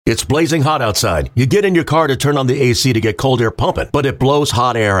It's blazing hot outside. You get in your car to turn on the AC to get cold air pumping, but it blows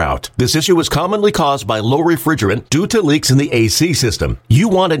hot air out. This issue is commonly caused by low refrigerant due to leaks in the AC system. You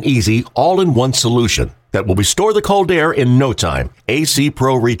want an easy, all-in-one solution that will restore the cold air in no time. AC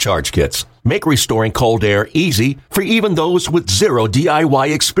Pro Recharge Kits make restoring cold air easy for even those with zero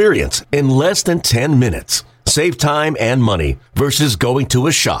DIY experience in less than 10 minutes. Save time and money versus going to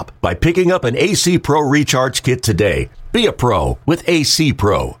a shop by picking up an AC Pro Recharge Kit today. Be a pro with AC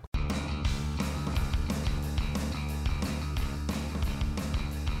Pro.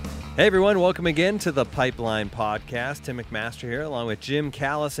 Hey everyone, welcome again to the Pipeline Podcast. Tim McMaster here along with Jim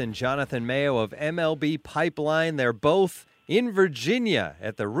Callis and Jonathan Mayo of MLB Pipeline. They're both in Virginia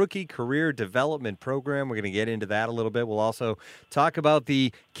at the Rookie Career Development Program. We're going to get into that a little bit. We'll also talk about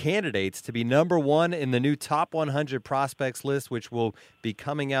the candidates to be number one in the new Top 100 Prospects list, which will be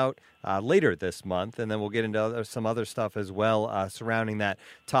coming out later this month, and then we'll get into some other stuff as well surrounding that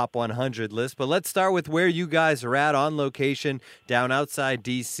Top 100 list. But let's start with where you guys are at on location down outside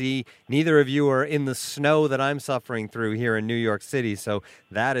D.C. Neither of you are in the snow that I'm suffering through here in New York City, so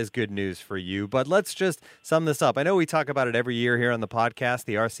that is good news for you. But let's just sum this up. I know we talk about it every year here on the podcast,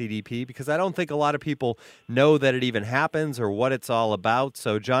 the RCDP, because I don't think a lot of people know that it even happens or what it's all about.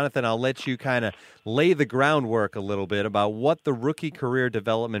 So, Jonathan, I'll let you kind of lay the groundwork a little bit about what the Rookie Career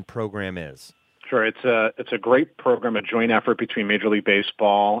Development Program is. Sure. It's a great program, a joint effort between Major League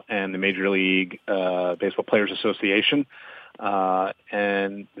Baseball and the Major League Baseball Players Association.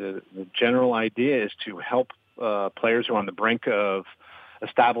 And the general idea is to help players who are on the brink of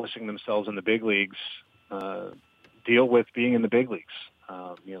establishing themselves in the big leagues deal with being in the big leagues.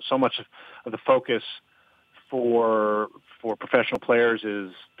 So much of the focus for professional players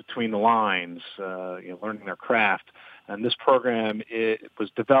is between the lines, learning their craft. And this program, it was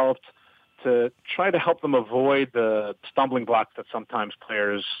developed to try to help them avoid the stumbling blocks that sometimes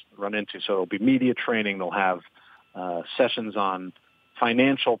players run into. So it'll be media training. They'll have sessions on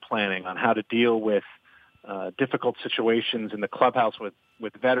financial planning, on how to deal with difficult situations in the clubhouse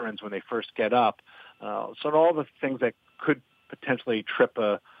with veterans when they first get up. So all the things that could potentially trip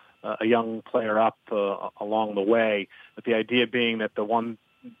a young player up along the way. But the idea being that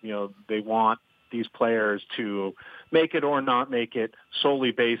they want these players to make it or not make it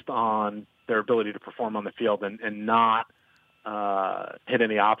solely based on their ability to perform on the field and not hit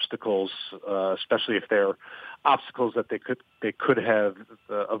any obstacles, especially if they're obstacles that they could have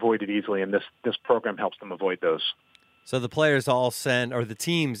avoided easily. And this program helps them avoid those. So the players all send, or the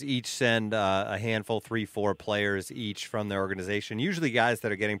teams each send a handful, 3-4 players each from their organization, usually guys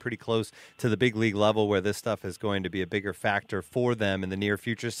that are getting pretty close to the big league level where this stuff is going to be a bigger factor for them in the near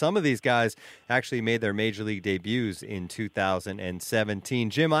future. Some of these guys actually made their major league debuts in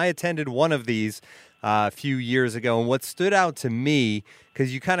 2017. Jim, I attended one of these a few years ago, and what stood out to me,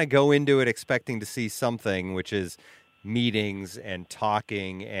 because you kind of go into it expecting to see something, which is meetings and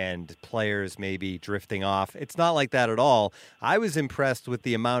talking and players maybe drifting off. It's not like that at all. I was impressed with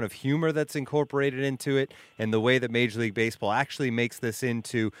the amount of humor that's incorporated into it and the way that Major League Baseball actually makes this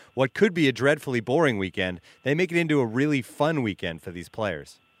into what could be a dreadfully boring weekend. They make it into a really fun weekend for these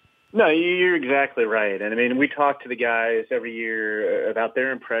players. No, you're exactly right. And I mean, we talk to the guys every year about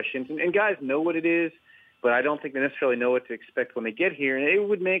their impressions, and guys know what it is, but I don't think they necessarily know what to expect when they get here. And it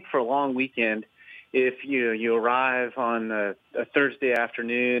would make for a long weekend if you arrive on a Thursday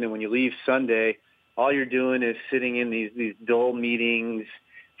afternoon and when you leave Sunday, all you're doing is sitting in these dull meetings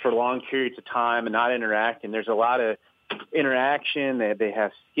for long periods of time and not interacting. There's a lot of interaction. They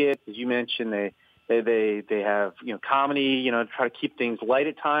have skits, as you mentioned. They have comedy. Try to keep things light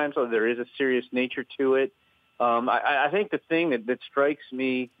at times, so there is a serious nature to it. I think the thing that strikes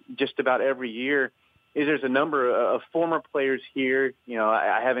me just about every year is there's a number of former players here.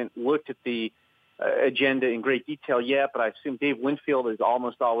 I haven't looked at the agenda in great detail yet, but I assume Dave Winfield is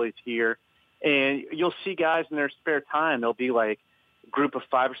almost always here. And you'll see guys in their spare time. There'll be like a group of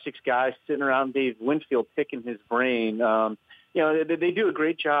 5 or 6 guys sitting around Dave Winfield picking his brain. They do a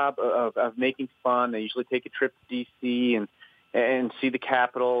great job of making fun. They usually take a trip to D.C. and see the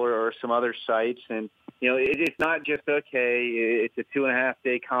Capitol or some other sites. And, it's not just, it's a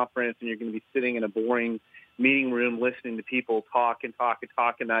 2.5-day conference and you're going to be sitting in a boring meeting room listening to people talk and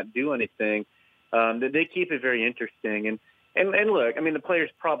not do anything. They keep it very interesting. And look, I mean, the players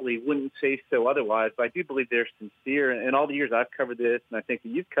probably wouldn't say so otherwise, but I do believe they're sincere. And all the years I've covered this, and I think that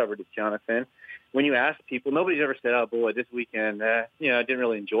you've covered it, Jonathan, when you ask people, nobody's ever said, oh, boy, this weekend, I didn't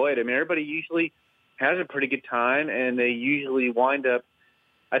really enjoy it. I mean, everybody usually has a pretty good time, and they usually wind up,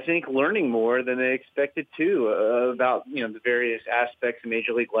 I think, learning more than they expected to about, the various aspects of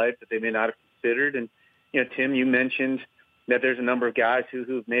Major League life that they may not have considered. And, Tim, you mentioned that there's a number of guys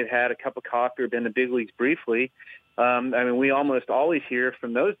who may have had a cup of coffee or been in the big leagues briefly. We almost always hear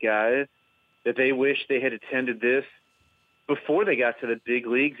from those guys that they wish they had attended this before they got to the big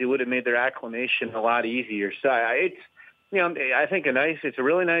leagues. It would have made their acclimation a lot easier. So I think it's a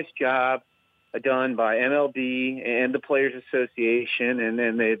really nice job done by MLB and the Players Association, and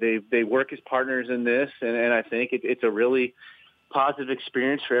then they work as partners in this, and I think it's a really positive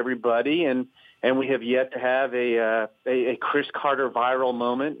experience for everybody, and we have yet to have a Chris Carter viral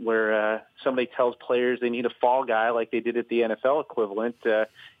moment where somebody tells players they need a fall guy like they did at the NFL equivalent.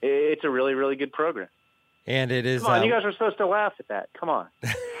 It's a really, really good program. And it is. Come on, you guys are supposed to laugh at that. Come on.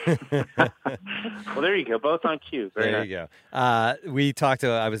 Well, there you go. Both on cue. Very nice. You go. I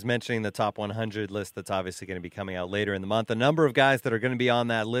was mentioning the top 100 list that's obviously going to be coming out later in the month. A number of guys that are going to be on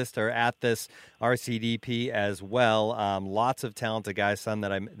that list are at this RCDP as well. Lots of talented guys, some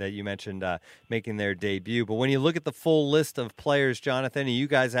that you mentioned making their debut. But when you look at the full list of players, Jonathan, you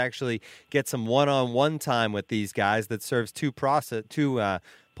guys actually get some one-on-one time with these guys that serves two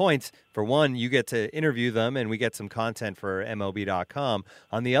points. For one, you get to interview them, and we get some content for MLB.com.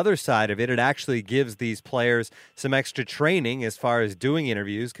 On the other side of it, it actually gives these players some extra training as far as doing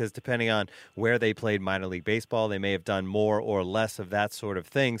interviews, because depending on where they played minor league baseball, they may have done more or less of that sort of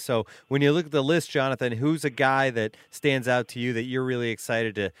thing. So when you look at the list, Jonathan, who's a guy that stands out to you that you're really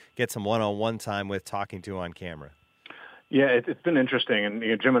excited to get some one-on-one time with, talking to on camera? Yeah, it's been interesting, and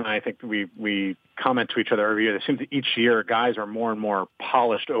Jim and I think we comment to each other every year. It seems that each year guys are more and more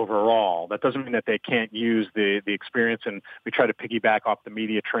polished overall. That doesn't mean that they can't use the experience, and we try to piggyback off the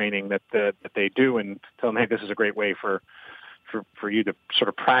media training that they do, and tell them, hey, this is a great way for you to sort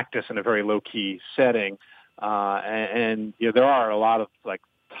of practice in a very low key setting. And there are a lot of like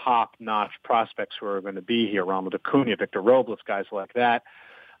top-notch prospects who are going to be here: Ronald Acuna, Victor Robles, guys like that.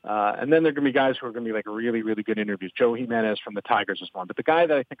 And then there are going to be guys who are going to be like really, really good interviews. Joe Jimenez from the Tigers is one. But the guy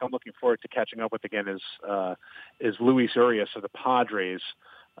that I think I'm looking forward to catching up with again is Luis Urias of the Padres.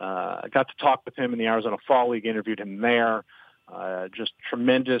 I got to talk with him in the Arizona Fall League, interviewed him there. Just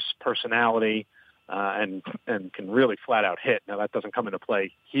tremendous personality and can really flat out hit. Now, that doesn't come into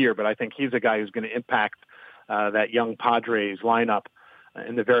play here, but I think he's a guy who's going to impact that young Padres lineup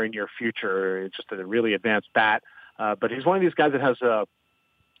in the very near future. It's just a really advanced bat. But he's one of these guys that has a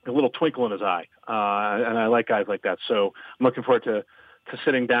little twinkle in his eye, and I like guys like that. So I'm looking forward to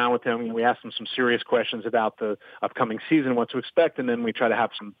sitting down with him. We ask him some serious questions about the upcoming season, what to expect, and then we try to have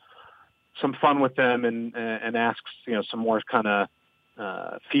some fun with them and ask some more kind of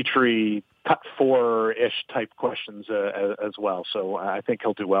featurey cut 4-ish type questions as well. So I think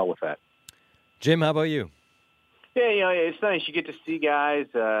he'll do well with that. Jim, how about you? Yeah, it's nice. You get to see guys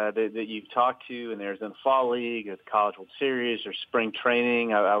that you've talked to, and there's in the Fall League, or the College World Series, or spring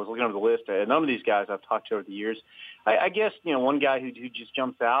training. I was looking over the list. None of these guys I've talked to over the years. I guess, one guy who just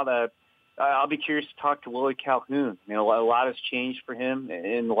jumps out, I'll be curious to talk to Willie Calhoun. A lot has changed for him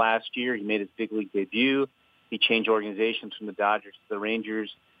in the last year. He made his big league debut. He changed organizations from the Dodgers to the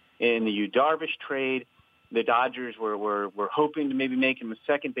Rangers in the Yu Darvish trade. The Dodgers were hoping to maybe make him a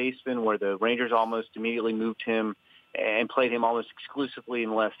second baseman, where the Rangers almost immediately moved him and played him almost exclusively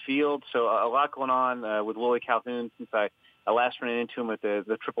in left field. So a lot going on with Willie Calhoun since I last ran into him at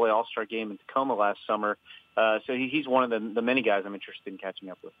the AAA All-Star game in Tacoma last summer. So he's one of the many guys I'm interested in catching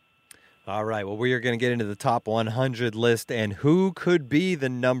up with. All right, well, we are going to get into the top 100 list and who could be the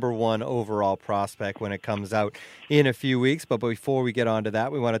number one overall prospect when it comes out in a few weeks. But before we get on to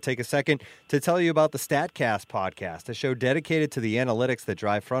that, we want to take a second to tell you about the StatCast podcast, a show dedicated to the analytics that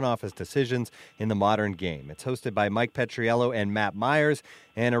drive front office decisions in the modern game. It's hosted by Mike Petriello and Matt Myers,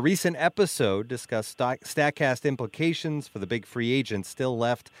 and a recent episode discussed StatCast implications for the big free agents still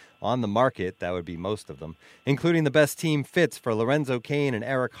left on the market. That would be most of them, including the best team fits for Lorenzo Cain and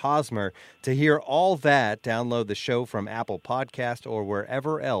Eric Hosmer. To hear all that, download the show from Apple Podcast or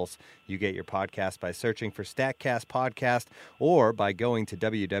wherever else you get your podcast by searching for StatCast Podcast or by going to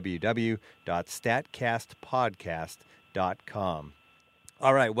www.statcastpodcast.com.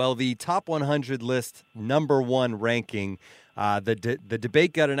 All right, well, the top 100 list number one ranking, the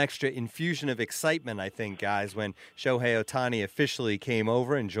debate got an extra infusion of excitement, I think, guys, when Shohei Ohtani officially came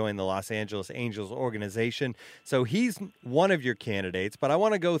over and joined the Los Angeles Angels organization. So he's one of your candidates, but I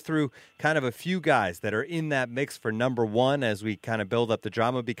want to go through kind of a few guys that are in that mix for number one as we kind of build up the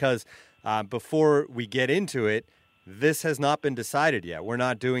drama, because before we get into it, this has not been decided yet. We're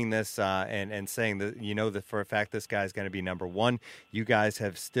not doing this and saying that, that for a fact this guy's going to be number one. You guys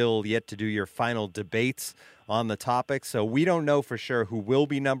have still yet to do your final debates on the topic, so we don't know for sure who will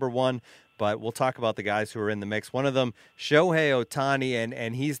be number one. but we'll talk about the guys who are in the mix. One of them, Shohei Ohtani,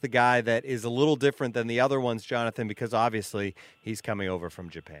 and he's the guy that is a little different than the other ones, Jonathan, because obviously he's coming over from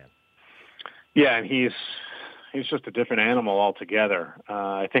Japan. Yeah, and he's just a different animal altogether.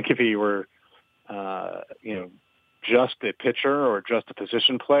 I think if he were, just a pitcher or just a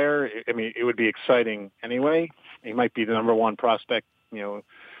position player, it would be exciting anyway. He might be the number one prospect,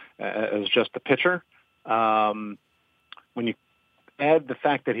 as just a pitcher. When you add the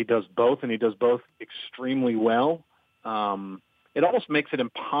fact that he does both, and he does both extremely well, it almost makes it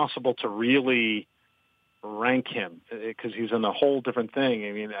impossible to really rank him because he's in a whole different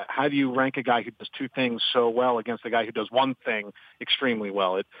thing. How do you rank a guy who does two things so well against a guy who does one thing extremely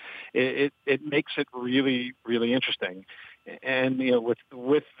well? It makes it really, really interesting. And,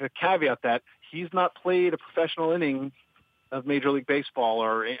 with the caveat that he's not played a professional inning of Major League Baseball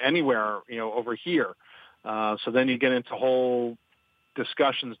or anywhere, over here. So then you get into whole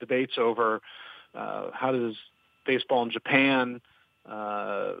discussions, debates over how does baseball in Japan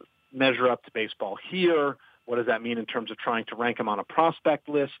measure up to baseball here? What does that mean in terms of trying to rank him on a prospect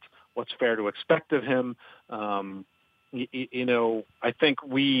list? What's fair to expect of him? I think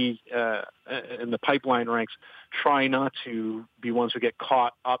we in the pipeline ranks try not to be ones who get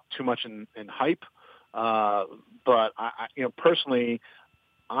caught up too much in hype. But I personally,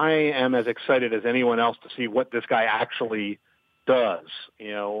 I am as excited as anyone else to see what this guy actually does.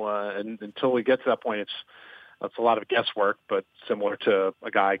 And until we get to that point, it's a lot of guesswork, but similar to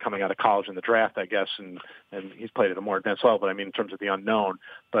a guy coming out of college in the draft, I guess, and he's played at a more advanced level, but in terms of the unknown.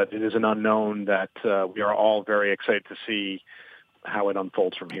 But it is an unknown that we are all very excited to see how it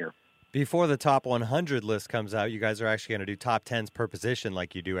unfolds from here. Before the top 100 list comes out, you guys are actually going to do top 10s per position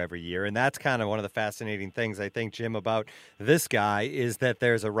like you do every year, and that's kind of one of the fascinating things, I think, Jim, about this guy is that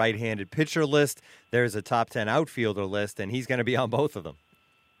there's a right-handed pitcher list, there's a top 10 outfielder list, and he's going to be on both of them.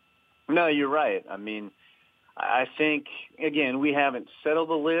 No, you're right. I think, again, we haven't settled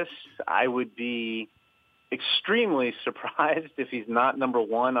the list. I would be extremely surprised if he's not number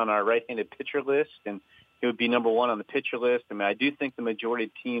one on our right-handed pitcher list, and he would be number one on the pitcher list. I do think the majority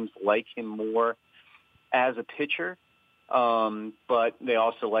of teams like him more as a pitcher, but they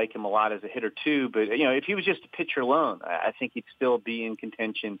also like him a lot as a hitter too. But, if he was just a pitcher alone, I think he'd still be in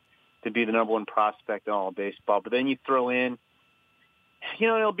contention to be the number one prospect in all of baseball. But then you throw in,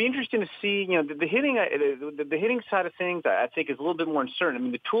 it'll be interesting to see, the hitting side of things, I think, is a little bit more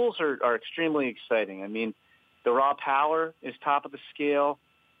uncertain. The tools are extremely exciting. The raw power is top of the scale.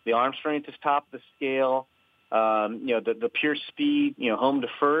 The arm strength is top of the scale. The pure speed, home to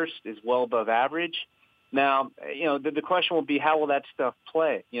first is well above average. Now, the question will be, how will that stuff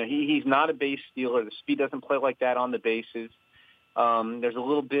play? He's not a base stealer. The speed doesn't play like that on the bases. There's a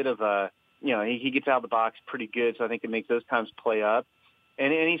little bit of he gets out of the box pretty good, so I think it makes those times play up.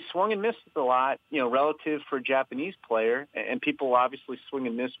 And he swung and missed a lot, relative for a Japanese player. And people obviously swing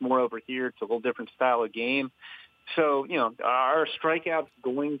and miss more over here. It's a little different style of game. So, our strikeout's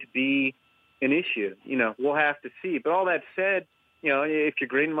going to be an issue. We'll have to see. But all that said, if you're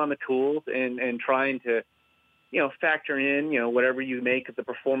grading him on the tools and trying to, factor in, whatever you make of the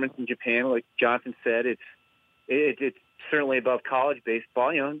performance in Japan, like Jonathan said, it's certainly above college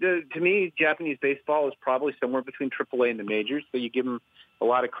baseball. To me, Japanese baseball is probably somewhere between AAA and the majors. So you give him a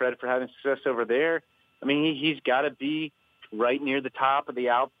lot of credit for having success over there. He's got to be right near the top of the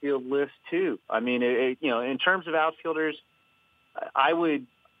outfield list too. In terms of outfielders, I would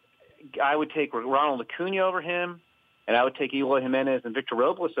take Ronald Acuna over him, and I would take Eloy Jimenez and Victor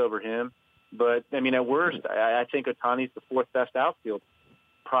Robles over him. But at worst, I think Ohtani's the fourth best outfield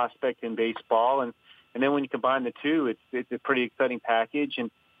prospect in baseball, and then when you combine the two, it's a pretty exciting package.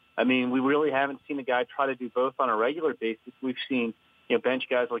 And we really haven't seen a guy try to do both on a regular basis. We've seen bench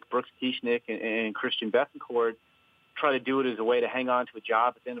guys like Brooks Kieschnick and Christian Bethancourt try to do it as a way to hang on to a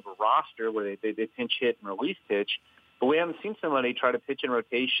job at the end of a roster where they pinch hit and release pitch. But we haven't seen somebody try to pitch in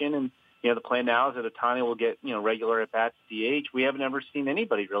rotation. And, the plan now is that Ohtani will get, regular at-bats DH. We haven't ever seen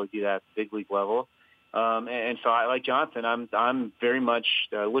anybody really do that at the big league level. And so I like Jonathan. I'm very much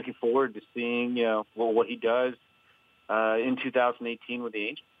looking forward to seeing, what he does in 2018 with the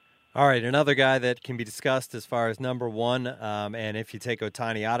Angels. All right, another guy that can be discussed as far as number one, and if you take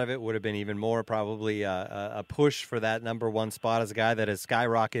Ohtani out of it, would have been even more probably a push for that number one spot as a guy that has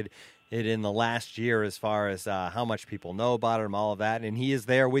skyrocketed in the last year as far as how much people know about him, all of that. And he is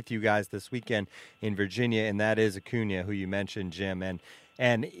there with you guys this weekend in Virginia, and that is Acuna, who you mentioned, Jim.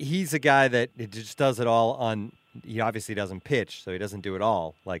 And he's a guy that just does it all on – he obviously doesn't pitch, so he doesn't do it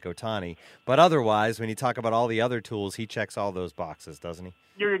all like Ohtani. But otherwise, when you talk about all the other tools, he checks all those boxes, doesn't he?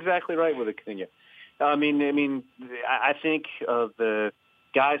 You're exactly right with Acuna. I think of the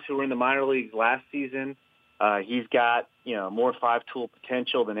guys who were in the minor leagues last season. He's got, more five-tool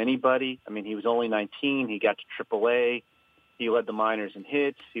potential than anybody. I mean, he was only 19. He got to AAA. He led the minors in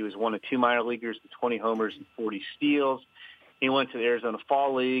hits. He was one of two minor leaguers with 20 homers and 40 steals. He went to the Arizona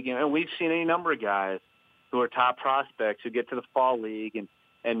Fall League. And we've seen any number of guys who are top prospects who get to the Fall League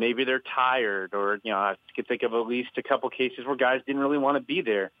and maybe they're tired or, I could think of at least a couple cases where guys didn't really want to be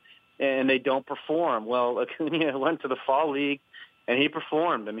there and they don't perform. Well, Acuna went to the Fall League and he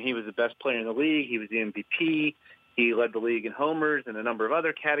performed. I mean, he was the best player in the league. He was the MVP. He led the league in homers and a number of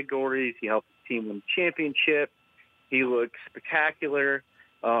other categories. He helped the team win the championship. He looked spectacular.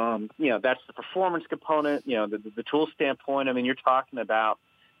 That's the performance component. The tool standpoint. I mean, you're talking about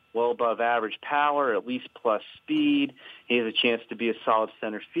well above average power, at least plus speed. He has a chance to be a solid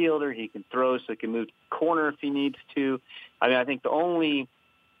center fielder. He can throw, so he can move to the corner if he needs to. I mean, I think the only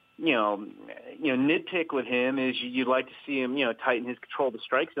nitpick with him is you'd like to see him, tighten his control of the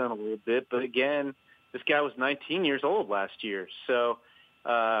strike zone a little bit. But again, this guy was 19 years old last year, so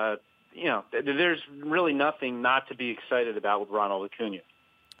there's really nothing not to be excited about with Ronald Acuna.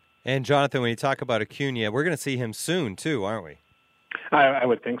 And Jonathan, when you talk about Acuna, we're going to see him soon too, aren't we? I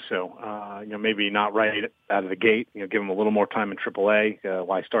would think so. Maybe not right out of the gate. Give him a little more time in AAA.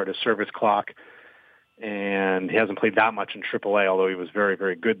 Why start his service clock? And he hasn't played that much in AAA, although he was very,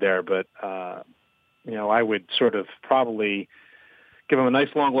 very good there. But I would sort of probably give him a nice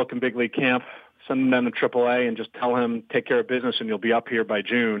long look in big league camp, send him down to AAA, and just tell him take care of business, and you'll be up here by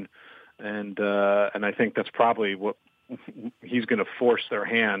June. And I think that's probably what he's going to force their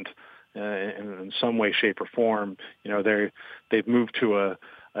hand. In some way, shape, or form. They've moved to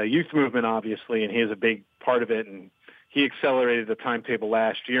a youth movement, obviously, and he is a big part of it. And he accelerated the timetable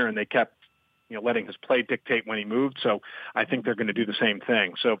last year, and they kept, letting his play dictate when he moved. So I think they're going to do the same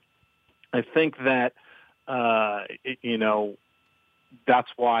thing. So I think that, that's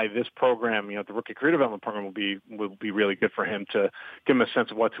why this program, the rookie career development program will be really good for him to give him a sense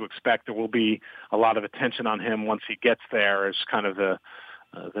of what to expect. There will be a lot of attention on him once he gets there as kind of the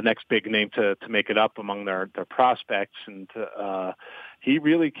next big name to make it up among their prospects. And he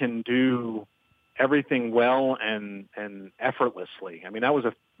really can do everything well and effortlessly. I mean, that was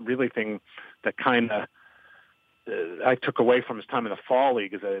a really thing that kind of I took away from his time in the Fall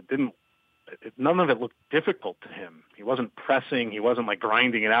League is that none of it looked difficult to him. He wasn't pressing. He wasn't like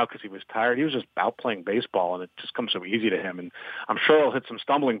grinding it out because he was tired. He was just out playing baseball, and it just comes so easy to him. And I'm sure he'll hit some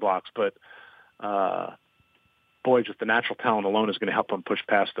stumbling blocks, but boy, just the natural talent alone is going to help him push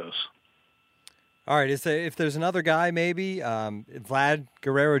past those. All right, if there's another guy, maybe Vlad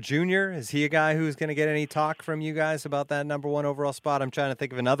Guerrero Jr., is he a guy who's going to get any talk from you guys about that number one overall spot? I'm trying to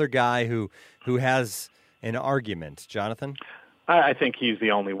think of another guy who has an argument. Jonathan? I think he's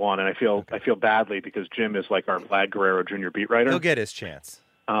the only one, and I feel badly because Jim is like our Vlad Guerrero Jr. beat writer. He'll get his chance.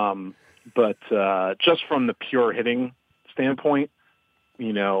 But just from the pure hitting standpoint,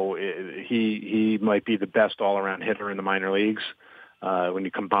 he might be the best all-around hitter in the minor leagues. When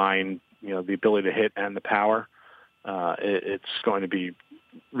you combine, the ability to hit and the power, it's going to be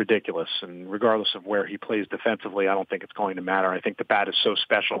ridiculous. And regardless of where he plays defensively, I don't think it's going to matter. I think the bat is so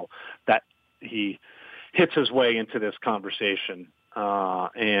special that he hits his way into this conversation.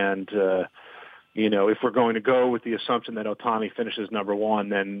 If we're going to go with the assumption that Ohtani finishes number one,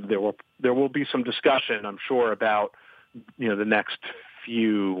 then there will be some discussion, I'm sure, about the next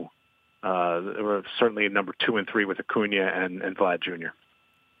few, or certainly number 2 and 3 with Acuna and Vlad Jr.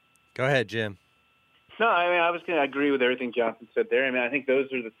 Go ahead, Jim. No, I mean, I was going to agree with everything Jonathan said there. I mean, I think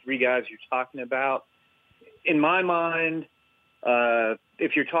those are the three guys you're talking about. In my mind,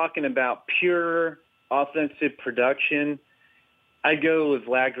 if you're talking about pure offensive production, I'd go with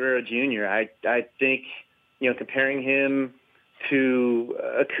Vlad Guerrero Jr. I think, comparing him to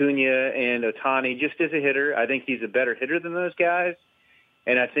Acuna and Ohtani just as a hitter, I think he's a better hitter than those guys.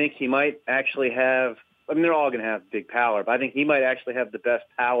 And I think he might actually have, they're all going to have big power, but I think he might actually have the best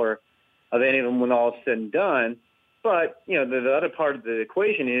power of any of them when all is said and done. But, the other part of the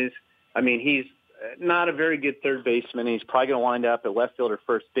equation is, he's not a very good third baseman. He's probably going to wind up at left field or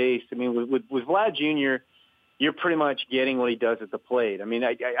first base. With Vlad Jr., you're pretty much getting what he does at the plate.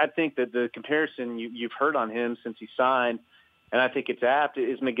 I think that the comparison you've heard on him since he signed, and I think it's apt,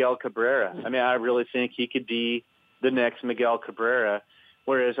 is Miguel Cabrera. I really think he could be the next Miguel Cabrera,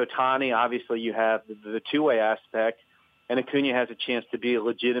 whereas Ohtani, obviously you have the two-way aspect, and Acuna has a chance to be a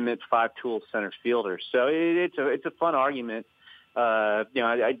legitimate five-tool center fielder. So it's a fun argument.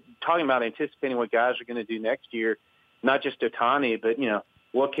 Talking about anticipating what guys are going to do next year, not just Ohtani, but,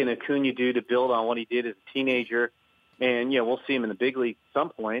 what can Acuna do to build on what he did as a teenager? And, we'll see him in the big league at some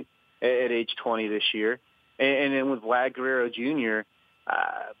point at age 20 this year. And then with Vlad Guerrero Jr.,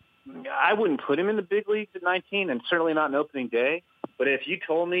 I wouldn't put him in the big leagues at 19, and certainly not an opening day. But if you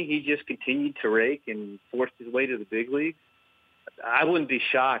told me he just continued to rake and forced his way to the big leagues, I wouldn't be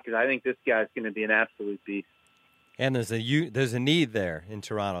shocked, because I think this guy's going to be an absolute beast. And there's a need there in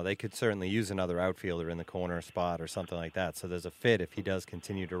Toronto. They could certainly use another outfielder in the corner spot or something like that. So there's a fit if he does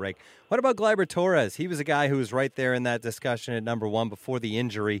continue to rake. What about Gleyber Torres? He was a guy who was right there in that discussion at number one before the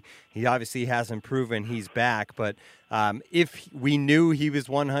injury. He obviously hasn't proven he's back. But if we knew he was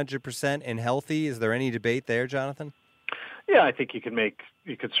 100% and healthy, is there any debate there, Jonathan? Yeah, I think you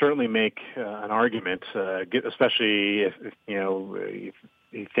could certainly make an argument, especially if you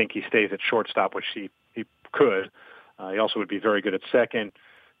think he stays at shortstop, which he could. He also would be very good at second.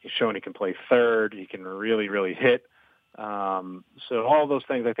 He's shown he can play third. He can really, really hit. So all those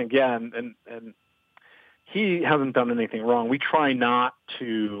things, I think, yeah, and he hasn't done anything wrong. We try not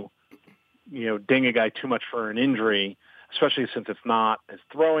to, ding a guy too much for an injury, especially since it's not his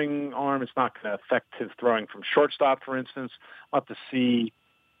throwing arm. It's not going to affect his throwing from shortstop, for instance. We'll have to see,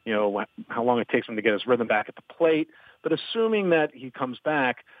 how long it takes him to get his rhythm back at the plate. But assuming that he comes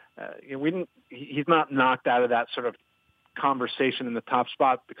back, he's not knocked out of that sort of conversation in the top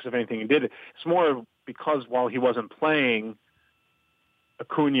spot because of anything he did. It's more because while he wasn't playing,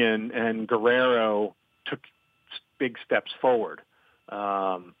 Acuna and Guerrero took big steps forward,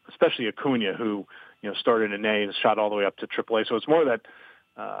 especially Acuna, who started in A and shot all the way up to AAA. So it's more that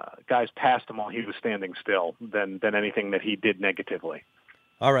guys passed him while he was standing still than anything that he did negatively.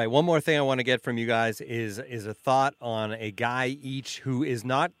 All right, one more thing I want to get from you guys is a thought on a guy each who is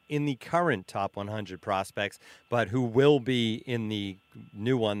not in the current top 100 prospects, but who will be in the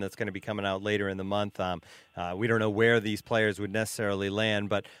new one that's going to be coming out later in the month. We don't know where these players would necessarily land,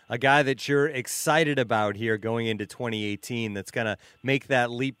 but a guy that you're excited about here going into 2018 that's going to make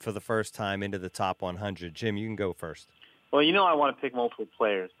that leap for the first time into the top 100. Jim, you can go first. Well, I want to pick multiple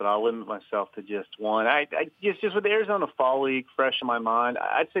players, but I'll limit myself to just one. I just with the Arizona Fall League fresh in my mind,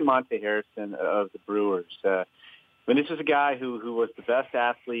 I'd say Monte Harrison of the Brewers. This is a guy who was the best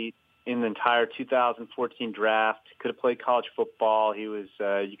athlete in the entire 2014 draft. Could have played college football. He was.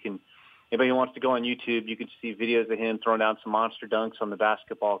 Anybody who wants to go on YouTube, you can see videos of him throwing down some monster dunks on the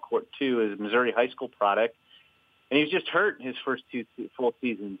basketball court too. As a Missouri high school product. And he was just hurt in his first two full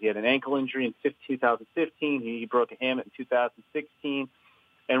seasons. He had an ankle injury in 2015. He broke a hamate in 2016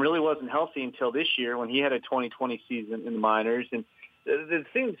 and really wasn't healthy until this year when he had a 2020 season in the minors. And the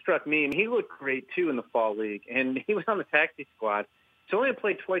thing that struck me, and he looked great, too, in the Fall League, and he was on the taxi squad. So only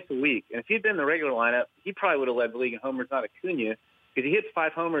played twice a week. And if he'd been in the regular lineup, he probably would have led the league in homers, not Acuna, because he hit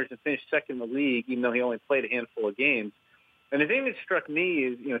 5 homers and finished second in the league, even though he only played a handful of games. And the thing that struck me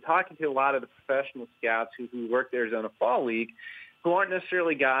is, talking to a lot of the professional scouts who work the Arizona Fall League, who aren't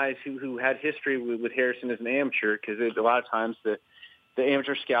necessarily guys who had history with Harrison as an amateur, because a lot of times the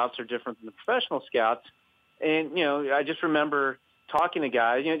amateur scouts are different than the professional scouts. And, I just remember talking to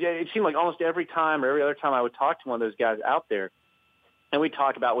guys. It seemed like almost every time or every other time I would talk to one of those guys out there, and we'd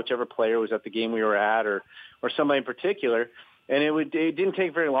talk about whichever player was at the game we were at or somebody in particular. And it didn't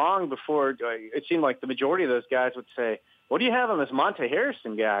take very long before it seemed like the majority of those guys would say, what do you have on this Monte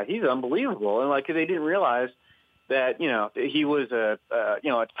Harrison guy? He's unbelievable. And they didn't realize that, he was a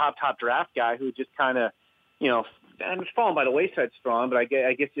top draft guy who just kind of, and was fallen by the wayside strong, but I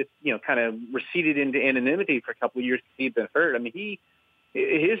guess just, kind of receded into anonymity for a couple of years because he'd been hurt. I mean,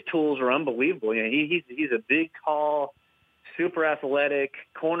 his tools are unbelievable. He's a big, tall, super athletic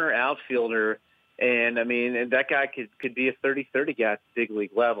corner outfielder. And that guy could be a 30-30 guy at the big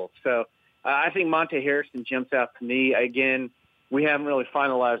league level. So, I think Monte Harrison jumps out to me. Again, we haven't really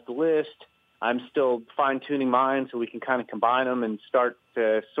finalized the list. I'm still fine-tuning mine so we can kind of combine them and start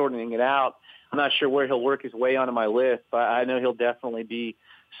sorting it out. I'm not sure where he'll work his way onto my list, but I know he'll definitely be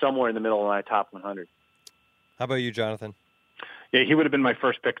somewhere in the middle of my top 100. How about you, Jonathan? Yeah, he would have been my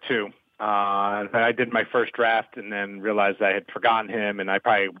first pick, too. I did my first draft and then realized I had forgotten him, and I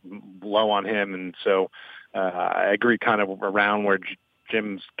probably low on him. And so I agree kind of around where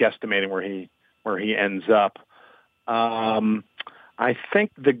Jim's guesstimating where he ends up. I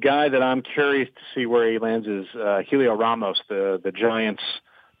think the guy that I'm curious to see where he lands is Heliot Ramos, the Giants'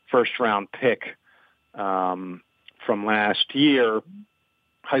 first-round pick from last year,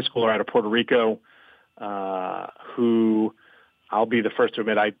 high schooler out of Puerto Rico, who I'll be the first to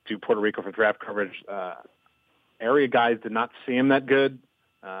admit I do Puerto Rico for draft coverage. Area guys did not see him that good.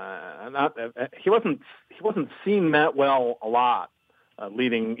 He wasn't seen that well a lot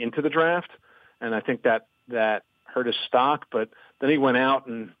leading into the draft, and I think that hurt his stock. But then he went out,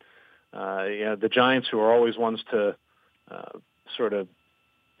 and the Giants, who are always ones to sort of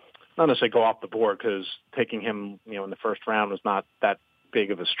not necessarily go off the board, because taking him in the first round was not that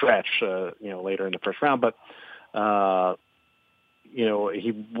big of a stretch, later in the first round. But,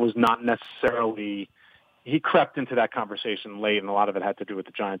 he was not necessarily – he crept into that conversation late, and a lot of it had to do with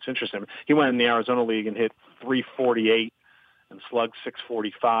the Giants' interest in him. He went in the Arizona League and hit .348 and slugged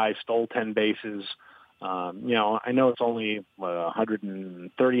 .645, stole 10 bases. I know it's only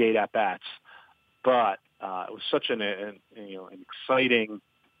 138 at-bats, but it was such an exciting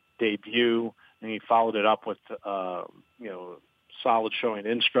debut, and he followed it up with, solid showing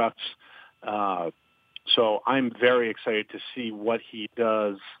instructs. So I'm very excited to see what he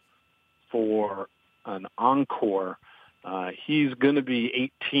does for an encore. He's going to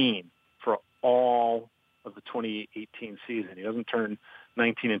be 18 for all of the 2018 season. He doesn't turn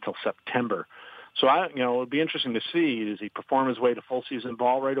 19 until September. So it would be interesting to see, does he perform his way to full season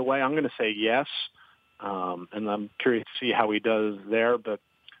ball right away? I'm going to say yes. And I'm curious to see how he does there, but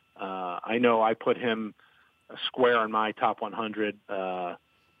I know I put him square in my top 100.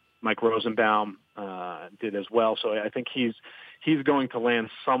 Mike Rosenbaum did as well. So I think he's going to land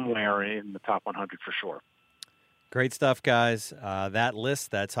somewhere in the top 100 for sure. Great stuff, guys. That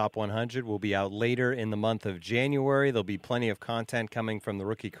list, that top 100, will be out later in the month of January. There'll be plenty of content coming from the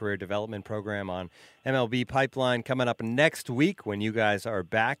Rookie Career Development Program on MLB Pipeline coming up next week when you guys are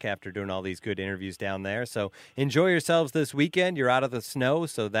back after doing all these good interviews down there. So enjoy yourselves this weekend. You're out of the snow,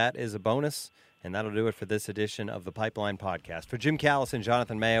 so that is a bonus. And that'll do it for this edition of the Pipeline Podcast. For Jim Callis and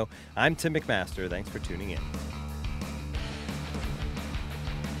Jonathan Mayo, I'm Tim McMaster. Thanks for tuning in.